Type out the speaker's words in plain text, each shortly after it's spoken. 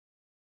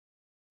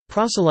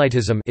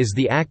Proselytism is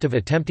the act of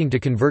attempting to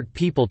convert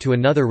people to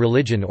another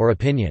religion or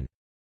opinion.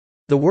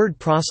 The word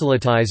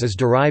proselytize is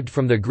derived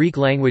from the Greek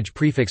language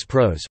prefix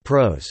pros,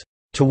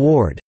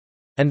 toward,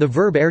 and the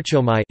verb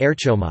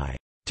erchomai,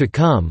 to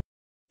come,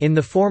 in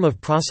the form of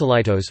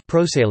proselytos,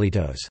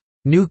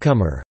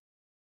 newcomer.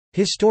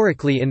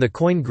 Historically, in the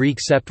Koine Greek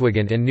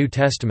Septuagint and New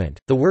Testament,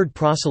 the word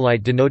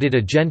proselyte denoted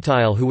a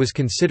Gentile who was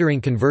considering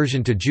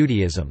conversion to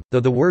Judaism, though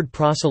the word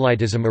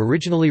proselytism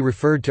originally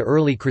referred to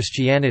early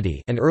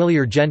Christianity and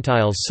earlier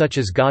Gentiles such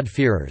as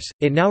God-fearers.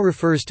 It now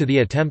refers to the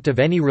attempt of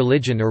any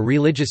religion or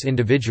religious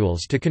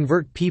individuals to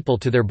convert people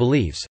to their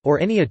beliefs, or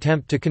any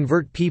attempt to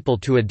convert people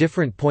to a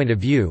different point of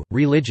view,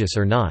 religious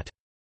or not.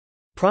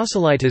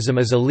 Proselytism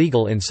is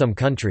illegal in some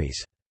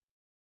countries.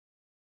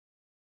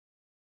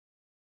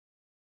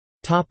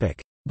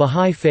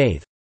 Bahá'í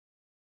Faith.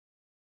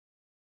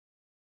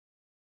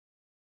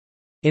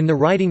 In the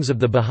writings of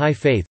the Bahá'í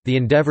Faith, the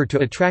endeavor to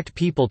attract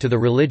people to the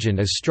religion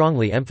is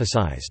strongly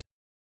emphasized.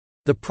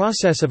 The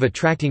process of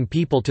attracting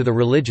people to the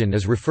religion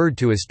is referred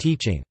to as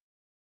teaching.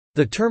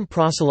 The term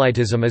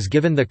proselytism is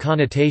given the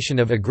connotation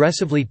of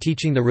aggressively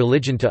teaching the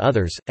religion to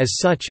others. As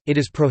such, it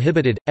is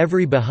prohibited.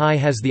 Every Bahá'í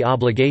has the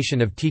obligation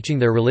of teaching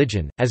their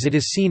religion, as it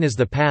is seen as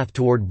the path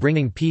toward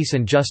bringing peace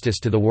and justice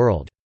to the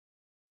world.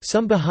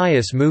 Some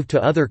Baha'is move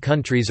to other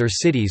countries or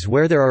cities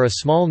where there are a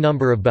small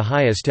number of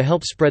Baha'is to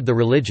help spread the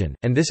religion,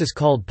 and this is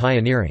called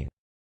pioneering.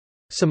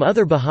 Some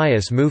other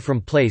Baha'is move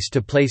from place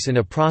to place in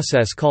a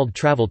process called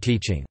travel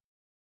teaching.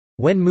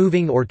 When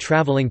moving or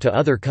traveling to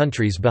other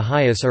countries,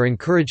 Baha'is are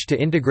encouraged to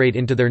integrate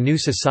into their new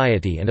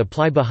society and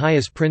apply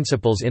Baha'is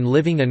principles in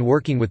living and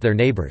working with their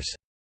neighbors.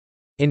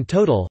 In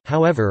total,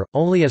 however,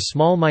 only a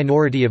small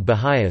minority of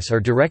Baha'is are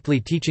directly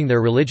teaching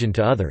their religion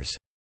to others.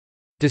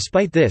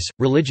 Despite this,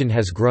 religion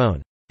has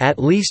grown at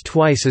least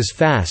twice as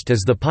fast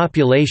as the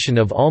population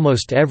of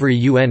almost every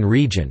UN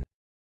region.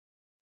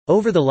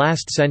 Over the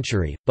last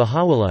century,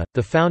 Baha'u'llah,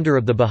 the founder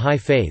of the Bahá'í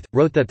Faith,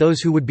 wrote that those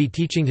who would be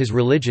teaching his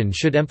religion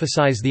should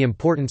emphasize the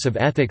importance of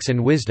ethics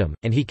and wisdom,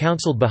 and he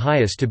counseled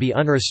Baha'is to be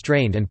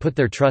unrestrained and put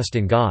their trust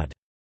in God.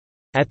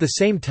 At the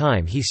same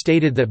time, he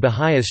stated that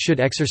Baha'is should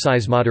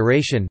exercise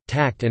moderation,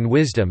 tact and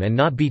wisdom and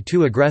not be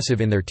too aggressive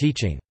in their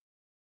teaching.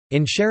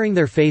 In sharing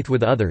their faith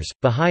with others,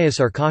 Baha'is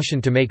are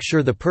cautioned to make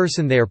sure the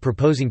person they are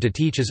proposing to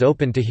teach is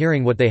open to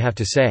hearing what they have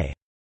to say.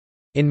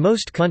 In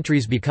most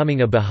countries,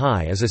 becoming a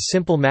Baha'i is a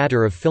simple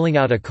matter of filling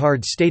out a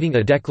card stating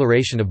a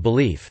declaration of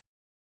belief.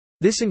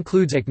 This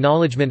includes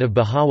acknowledgement of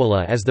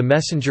Baha'u'llah as the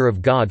messenger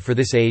of God for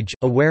this age,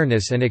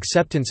 awareness and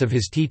acceptance of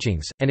his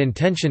teachings, and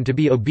intention to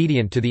be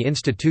obedient to the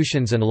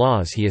institutions and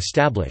laws he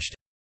established.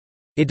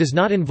 It does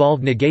not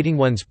involve negating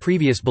one's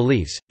previous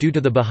beliefs, due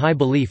to the Baha'i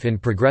belief in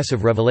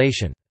progressive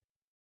revelation.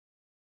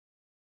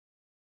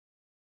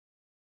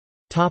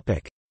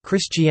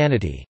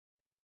 Christianity.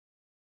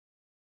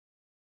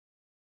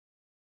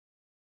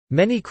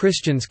 Many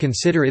Christians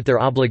consider it their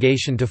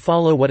obligation to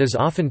follow what is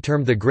often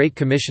termed the Great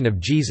Commission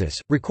of Jesus,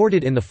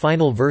 recorded in the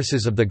final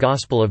verses of the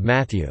Gospel of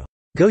Matthew.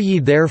 "Go ye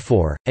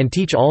therefore, and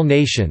teach all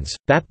nations,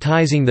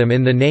 baptizing them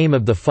in the name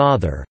of the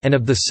Father, and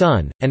of the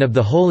Son, and of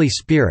the Holy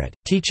Spirit,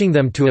 teaching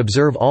them to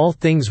observe all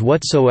things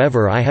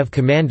whatsoever I have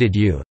commanded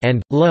you,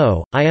 and,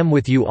 lo, I am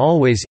with you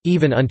always,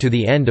 even unto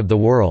the end of the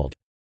world.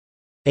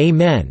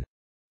 Amen."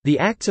 The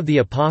Acts of the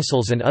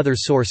Apostles and other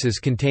sources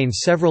contain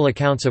several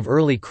accounts of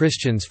early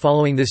Christians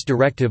following this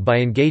directive by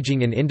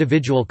engaging in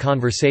individual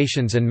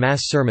conversations and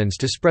mass sermons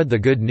to spread the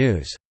good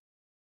news.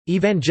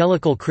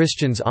 Evangelical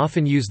Christians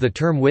often use the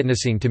term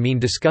witnessing to mean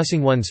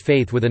discussing one's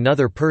faith with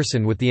another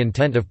person with the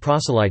intent of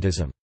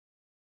proselytism.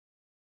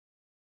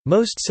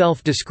 Most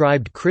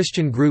self-described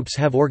Christian groups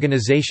have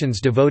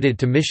organizations devoted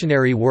to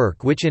missionary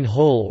work which in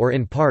whole or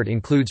in part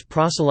includes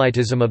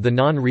proselytism of the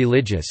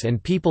non-religious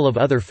and people of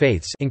other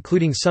faiths,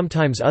 including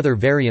sometimes other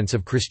variants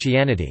of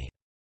Christianity.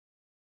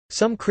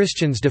 Some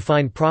Christians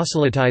define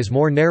proselytize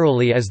more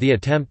narrowly as the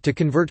attempt to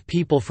convert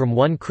people from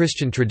one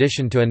Christian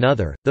tradition to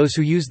another. Those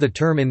who use the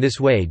term in this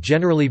way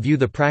generally view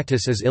the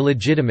practice as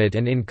illegitimate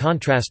and in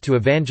contrast to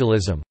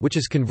evangelism, which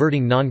is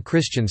converting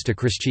non-Christians to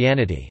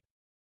Christianity.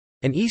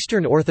 An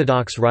Eastern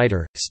Orthodox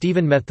writer,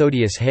 Stephen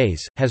Methodius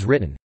Hayes, has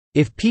written,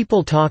 "If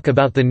people talk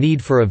about the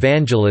need for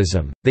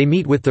evangelism, they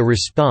meet with the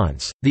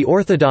response, the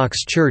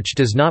Orthodox Church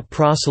does not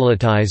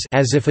proselytize,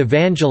 as if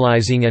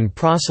evangelizing and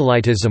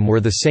proselytism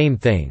were the same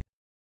thing."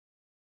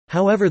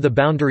 However, the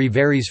boundary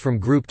varies from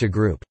group to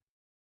group.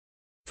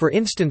 For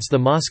instance, the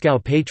Moscow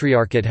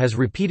Patriarchate has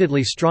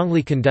repeatedly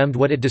strongly condemned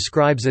what it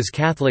describes as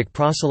Catholic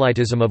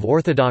proselytism of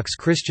Orthodox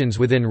Christians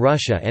within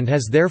Russia and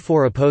has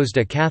therefore opposed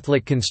a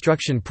Catholic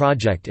construction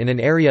project in an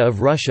area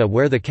of Russia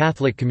where the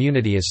Catholic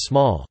community is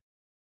small.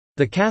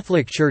 The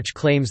Catholic Church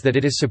claims that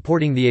it is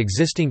supporting the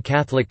existing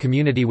Catholic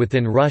community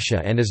within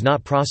Russia and is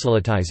not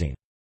proselytizing.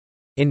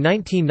 In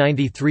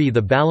 1993,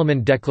 the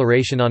Balaman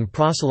Declaration on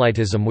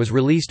Proselytism was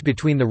released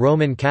between the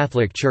Roman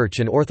Catholic Church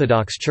and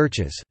Orthodox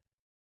churches.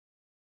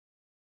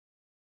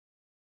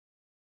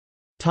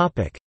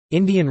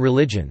 Indian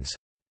religions.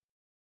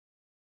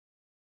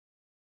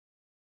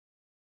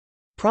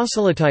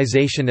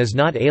 Proselytization is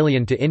not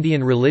alien to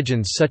Indian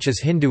religions such as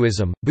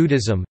Hinduism,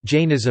 Buddhism,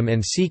 Jainism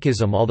and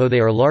Sikhism, although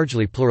they are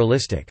largely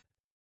pluralistic.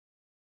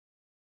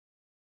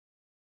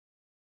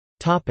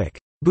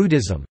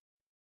 Buddhism.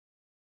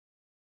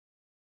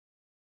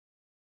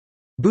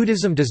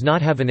 Buddhism does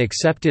not have an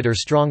accepted or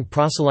strong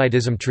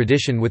proselytism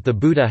tradition, with the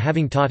Buddha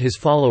having taught his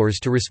followers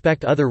to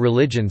respect other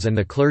religions and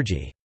the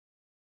clergy.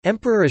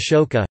 Emperor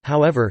Ashoka,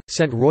 however,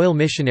 sent royal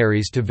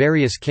missionaries to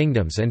various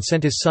kingdoms and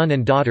sent his son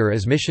and daughter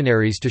as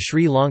missionaries to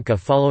Sri Lanka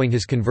following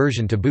his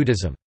conversion to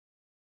Buddhism.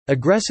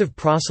 Aggressive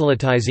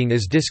proselytizing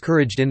is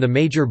discouraged in the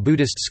major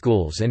Buddhist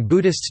schools, and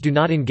Buddhists do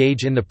not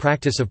engage in the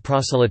practice of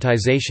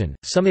proselytization.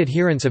 Some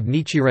adherents of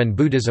Nichiren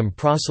Buddhism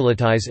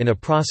proselytize in a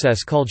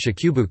process called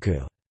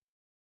shakubuku.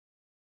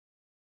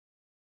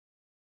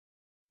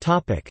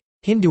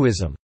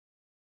 Hinduism.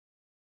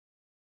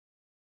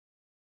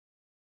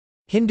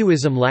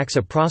 Hinduism lacks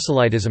a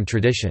proselytism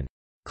tradition.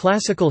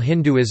 Classical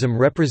Hinduism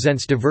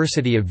represents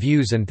diversity of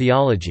views and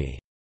theology.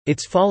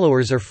 Its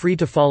followers are free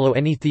to follow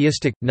any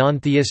theistic,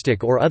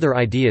 non-theistic or other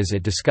ideas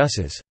it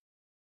discusses.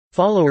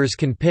 Followers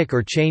can pick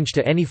or change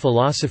to any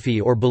philosophy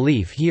or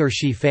belief he or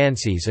she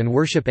fancies and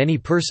worship any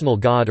personal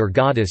god or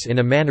goddess in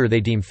a manner they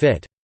deem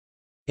fit.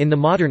 In the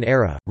modern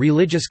era,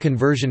 religious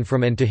conversion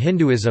from and to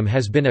Hinduism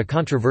has been a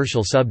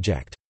controversial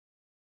subject.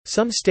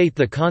 Some state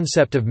the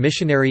concept of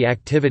missionary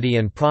activity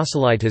and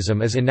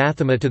proselytism is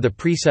anathema to the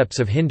precepts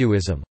of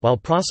Hinduism. While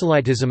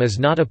proselytism is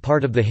not a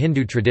part of the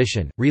Hindu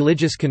tradition,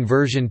 religious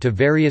conversion to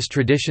various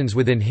traditions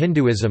within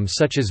Hinduism,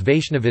 such as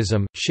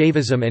Vaishnavism,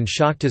 Shaivism, and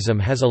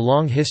Shaktism, has a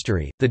long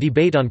history. The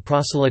debate on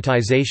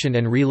proselytization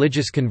and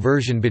religious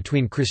conversion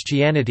between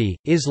Christianity,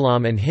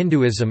 Islam, and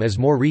Hinduism is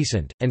more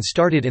recent, and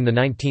started in the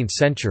 19th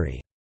century.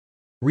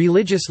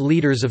 Religious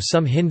leaders of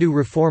some Hindu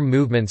reform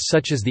movements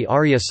such as the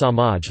Arya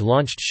Samaj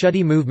launched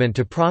Shuddhi movement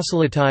to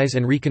proselytize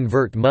and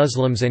reconvert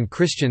Muslims and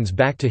Christians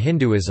back to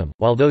Hinduism,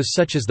 while those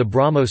such as the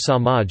Brahmo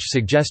Samaj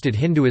suggested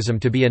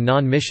Hinduism to be a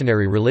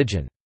non-missionary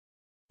religion.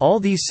 All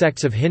these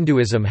sects of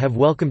Hinduism have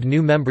welcomed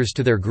new members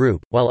to their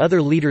group, while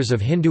other leaders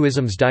of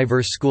Hinduism's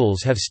diverse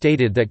schools have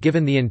stated that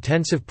given the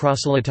intensive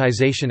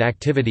proselytization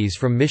activities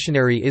from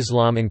missionary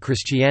Islam and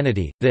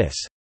Christianity,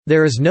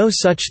 there is no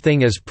such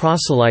thing as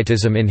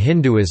proselytism in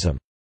Hinduism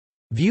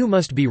view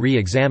must be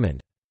re-examined.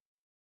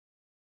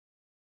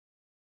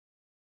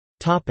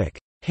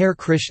 Hare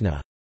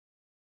Krishna.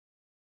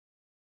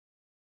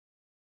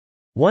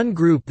 One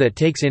group that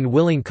takes in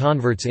willing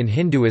converts in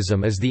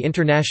Hinduism is the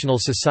International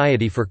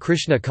Society for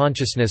Krishna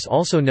Consciousness,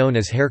 also known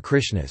as Hare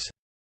Krishnas.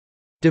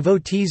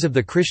 Devotees of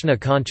the Krishna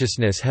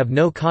consciousness have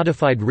no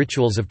codified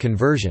rituals of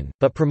conversion,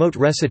 but promote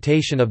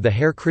recitation of the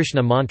Hare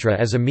Krishna mantra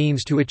as a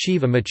means to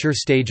achieve a mature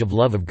stage of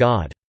love of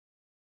God.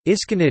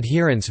 ISKCON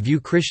adherents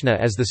view Krishna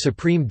as the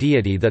supreme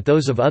deity that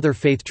those of other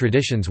faith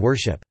traditions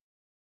worship.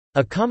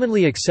 A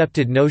commonly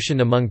accepted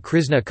notion among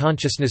Krishna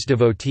consciousness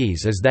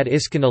devotees is that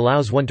ISKCON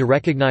allows one to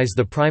recognize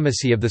the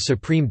primacy of the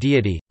supreme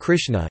deity,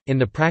 Krishna, in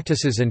the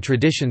practices and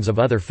traditions of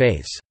other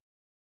faiths.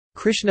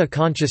 Krishna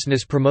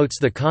consciousness promotes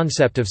the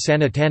concept of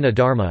Sanatana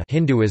Dharma,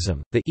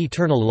 Hinduism, the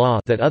eternal law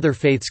that other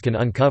faiths can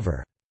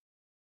uncover.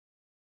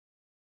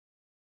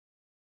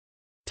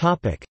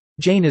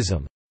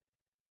 Jainism.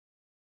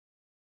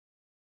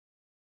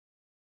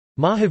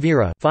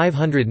 Mahavira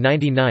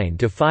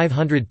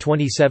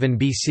 599–527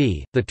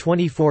 BC, the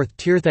 24th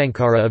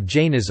Tirthankara of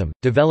Jainism,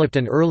 developed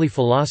an early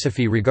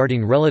philosophy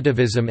regarding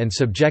relativism and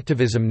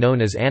subjectivism known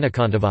as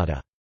Anekantavada.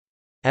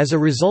 As a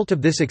result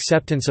of this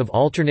acceptance of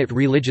alternate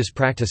religious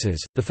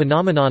practices, the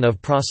phenomenon of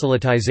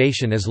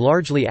proselytization is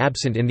largely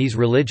absent in these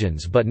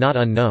religions but not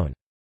unknown.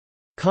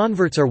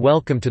 Converts are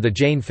welcome to the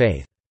Jain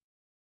faith.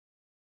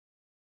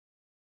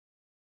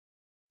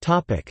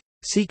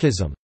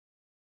 Sikhism.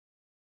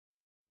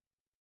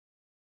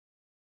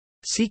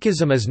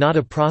 Sikhism is not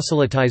a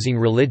proselytizing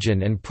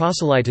religion, and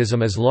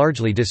proselytism is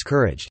largely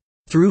discouraged,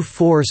 through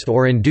force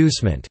or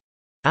inducement,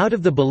 out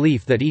of the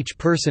belief that each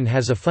person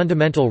has a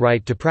fundamental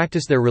right to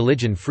practice their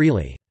religion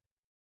freely.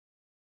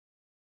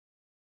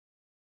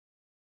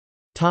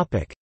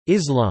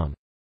 Islam.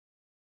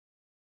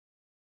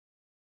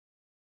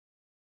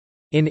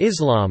 In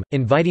Islam,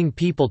 inviting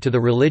people to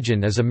the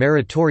religion is a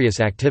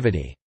meritorious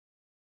activity.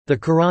 The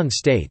Quran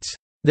states,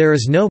 "There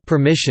is no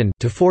permission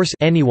to force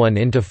anyone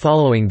into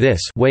following this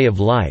way of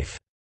life.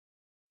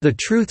 The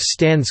truth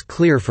stands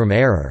clear from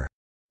error.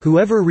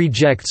 Whoever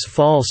rejects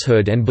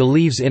falsehood and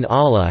believes in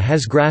Allah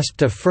has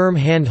grasped a firm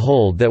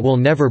handhold that will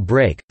never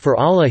break, for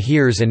Allah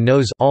hears and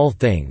knows all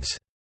things."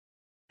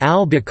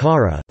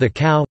 Al-Baqarah, the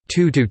Cow,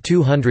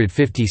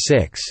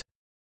 2–256.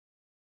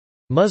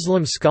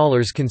 Muslim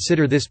scholars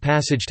consider this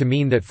passage to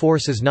mean that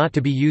force is not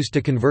to be used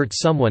to convert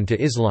someone to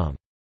Islam.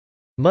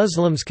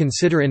 Muslims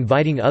consider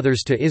inviting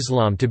others to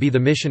Islam to be the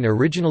mission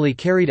originally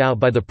carried out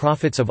by the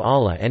prophets of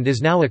Allah and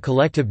is now a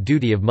collective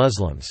duty of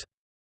Muslims.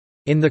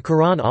 In the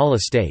Quran Allah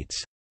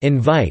states,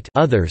 "Invite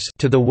others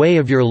to the way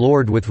of your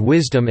Lord with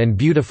wisdom and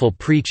beautiful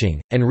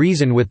preaching, and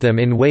reason with them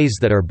in ways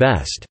that are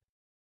best.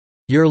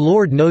 Your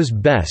Lord knows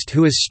best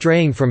who is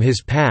straying from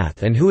his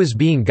path and who is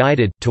being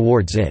guided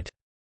towards it."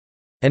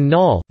 and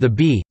Nall, the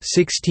B.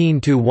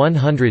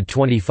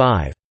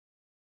 16–125.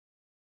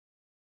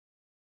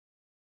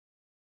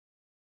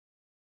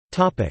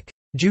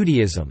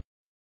 Judaism.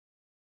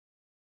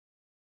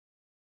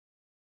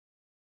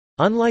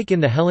 Unlike in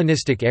the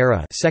Hellenistic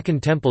era,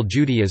 Second Temple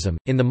Judaism,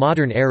 in the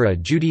modern era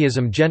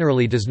Judaism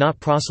generally does not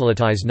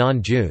proselytize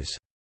non-Jews.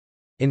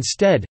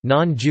 Instead,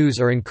 non-Jews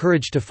are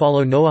encouraged to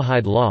follow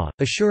Noahide law,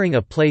 assuring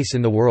a place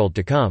in the world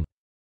to come.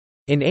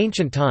 In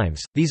ancient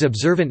times, these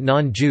observant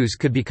non-Jews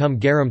could become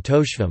Gerim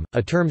Toshvim,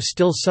 a term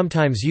still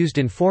sometimes used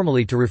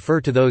informally to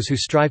refer to those who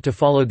strive to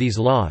follow these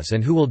laws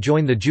and who will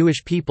join the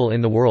Jewish people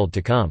in the world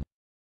to come.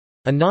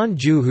 A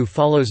non-Jew who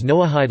follows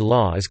Noahide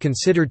law is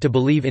considered to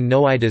believe in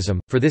Noahidism.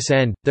 For this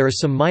end, there is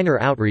some minor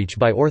outreach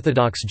by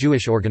Orthodox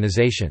Jewish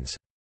organizations.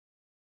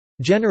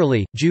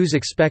 Generally, Jews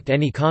expect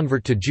any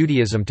convert to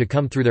Judaism to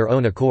come through their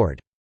own accord.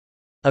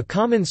 A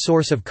common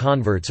source of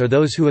converts are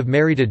those who have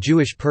married a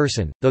Jewish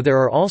person, though there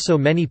are also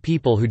many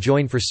people who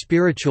join for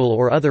spiritual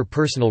or other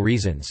personal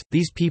reasons.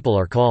 These people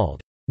are called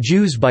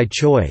Jews by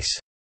choice.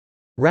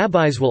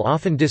 Rabbis will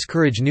often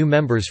discourage new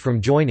members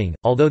from joining,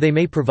 although they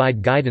may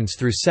provide guidance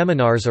through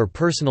seminars or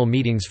personal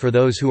meetings for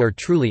those who are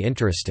truly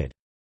interested.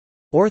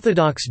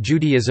 Orthodox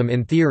Judaism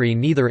in theory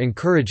neither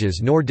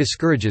encourages nor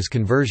discourages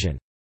conversion.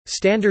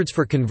 Standards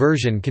for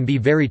conversion can be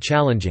very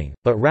challenging,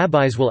 but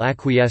rabbis will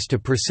acquiesce to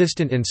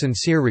persistent and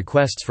sincere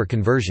requests for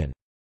conversion.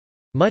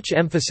 Much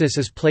emphasis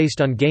is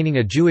placed on gaining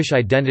a Jewish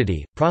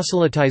identity.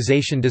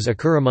 Proselytization does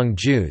occur among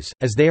Jews,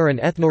 as they are an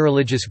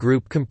ethnoreligious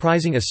group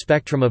comprising a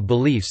spectrum of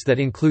beliefs that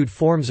include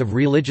forms of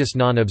religious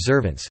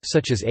non-observance,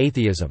 such as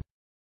atheism.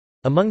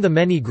 Among the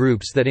many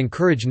groups that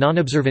encourage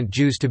non-observant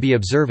Jews to be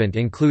observant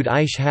include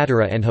Aish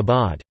Hadara and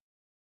Chabad.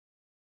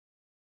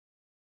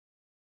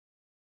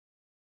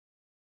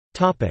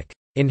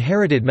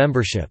 Inherited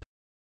membership.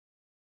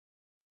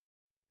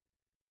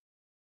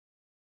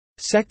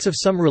 Sects of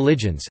some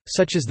religions,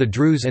 such as the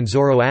Druze and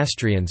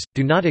Zoroastrians,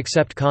 do not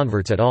accept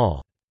converts at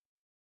all.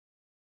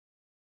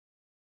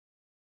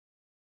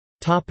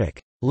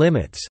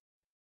 Limits.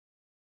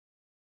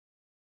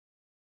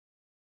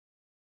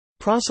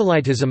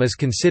 Proselytism is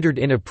considered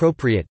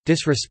inappropriate,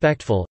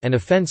 disrespectful, and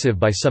offensive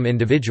by some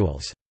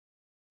individuals.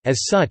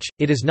 As such,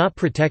 it is not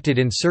protected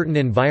in certain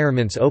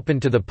environments open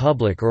to the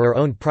public or are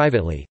owned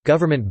privately: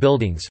 government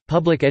buildings,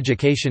 public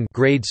education,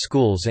 grade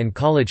schools and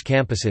college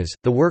campuses,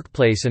 the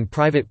workplace, and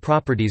private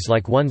properties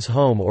like one's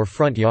home or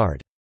front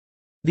yard.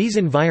 These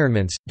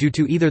environments, due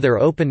to either their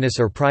openness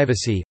or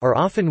privacy, are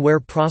often where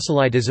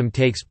proselytism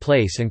takes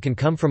place and can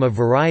come from a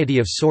variety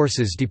of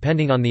sources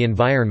depending on the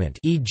environment,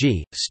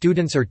 e.g.,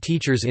 students or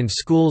teachers in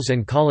schools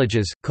and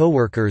colleges,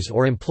 co-workers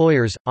or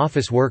employers,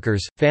 office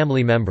workers,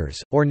 family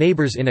members, or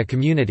neighbors in a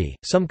community.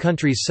 Some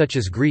countries such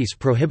as Greece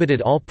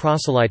prohibited all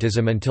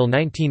proselytism until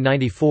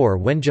 1994,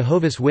 when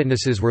Jehovah's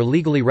Witnesses were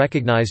legally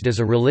recognized as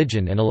a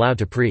religion and allowed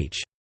to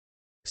preach.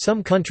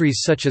 Some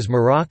countries such as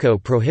Morocco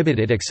prohibit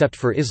it except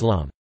for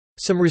Islam.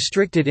 Some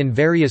restrict it in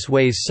various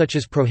ways, such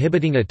as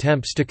prohibiting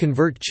attempts to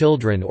convert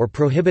children or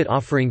prohibit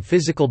offering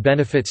physical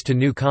benefits to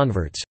new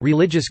converts.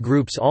 Religious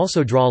groups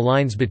also draw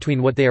lines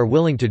between what they are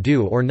willing to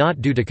do or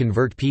not do to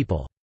convert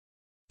people.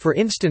 For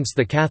instance,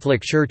 the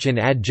Catholic Church in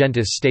Ad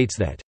Gentis states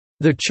that,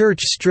 "The Church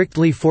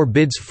strictly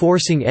forbids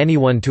forcing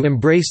anyone to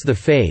embrace the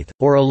faith,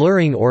 or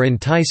alluring or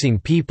enticing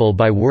people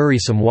by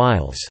worrisome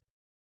wiles."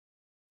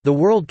 The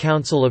World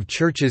Council of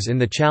Churches in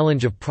the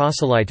Challenge of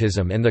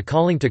Proselytism and the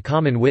Calling to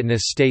Common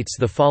Witness states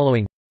the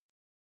following.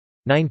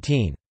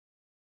 19.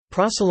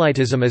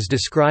 Proselytism as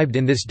described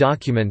in this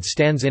document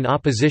stands in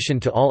opposition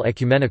to all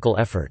ecumenical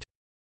effort.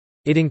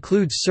 It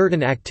includes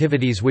certain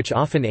activities which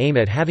often aim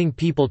at having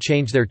people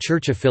change their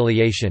church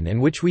affiliation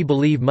and which we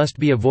believe must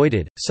be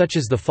avoided, such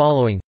as the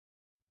following: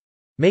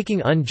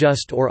 making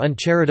unjust or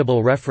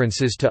uncharitable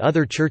references to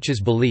other churches'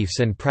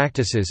 beliefs and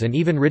practices and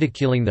even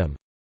ridiculing them;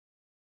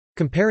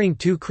 comparing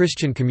two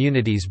Christian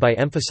communities by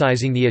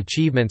emphasizing the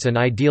achievements and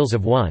ideals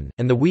of one,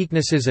 and the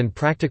weaknesses and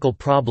practical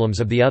problems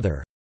of the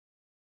other;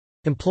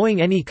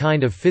 employing any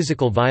kind of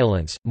physical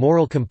violence,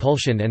 moral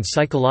compulsion and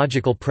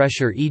psychological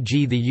pressure,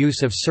 e.g. the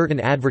use of certain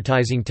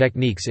advertising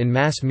techniques in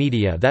mass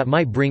media that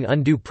might bring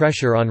undue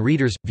pressure on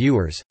readers,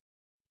 viewers;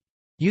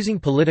 using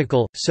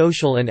political,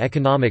 social and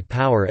economic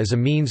power as a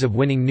means of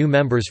winning new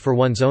members for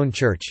one's own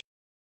church;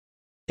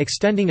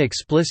 extending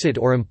explicit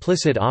or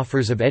implicit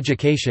offers of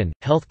education,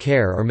 health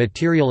care or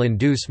material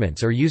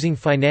inducements, or using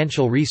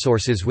financial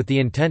resources with the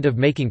intent of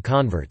making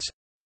converts;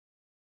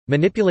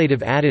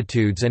 manipulative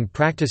attitudes and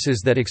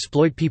practices that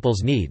exploit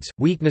people's needs,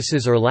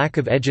 weaknesses or lack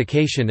of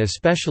education,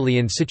 especially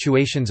in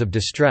situations of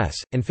distress,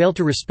 and fail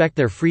to respect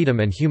their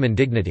freedom and human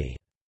dignity.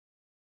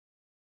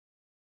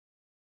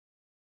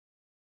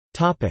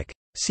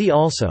 See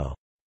also: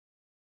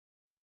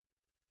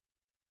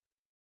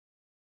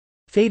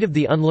 Fate of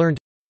the unlearned,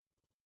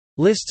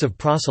 Lists of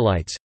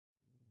proselytes,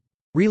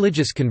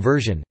 Religious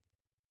conversion.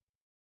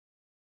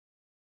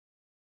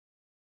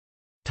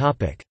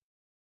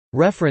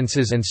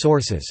 References and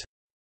sources.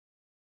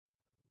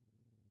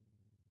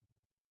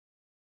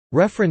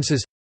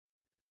 References.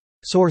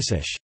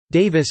 Sources.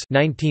 Davis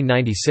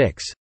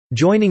 1996.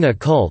 Joining a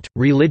Cult,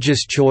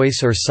 Religious Choice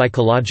or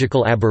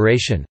Psychological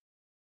Aberration?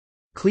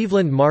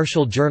 Cleveland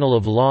Marshall Journal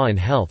of Law and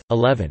Health,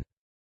 11.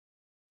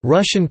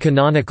 Russian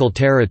Canonical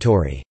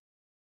Territory.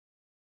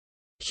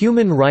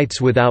 Human Rights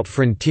Without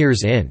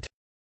Frontiers Int.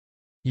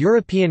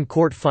 European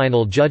Court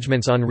Final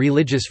Judgments on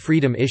Religious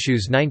Freedom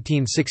Issues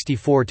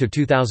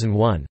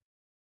 1964–2001.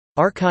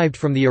 Archived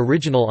from the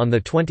original on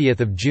 20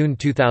 June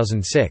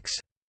 2006.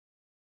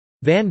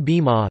 Van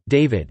Biema,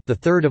 David. The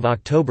 3rd of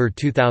October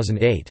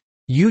 2008.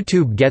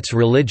 YouTube Gets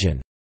Religion.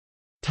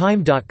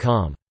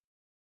 Time.com.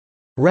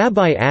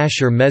 Rabbi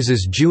Asher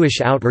Mez's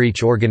Jewish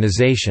Outreach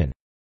Organization.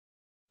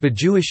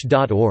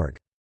 bejewish.org.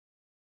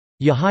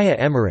 Yahya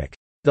Emmerich.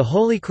 The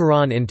Holy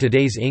Quran in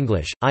Today's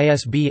English,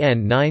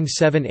 ISBN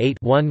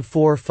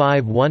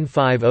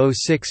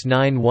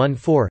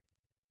 978-1451506914.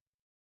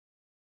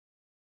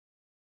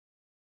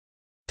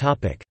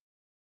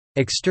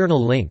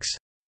 External links.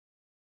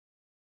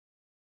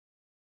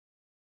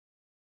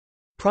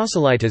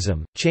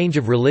 Proselytism, Change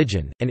of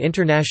Religion, and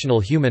International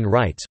Human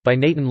Rights, by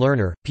Nathan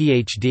Lerner,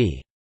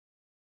 Ph.D.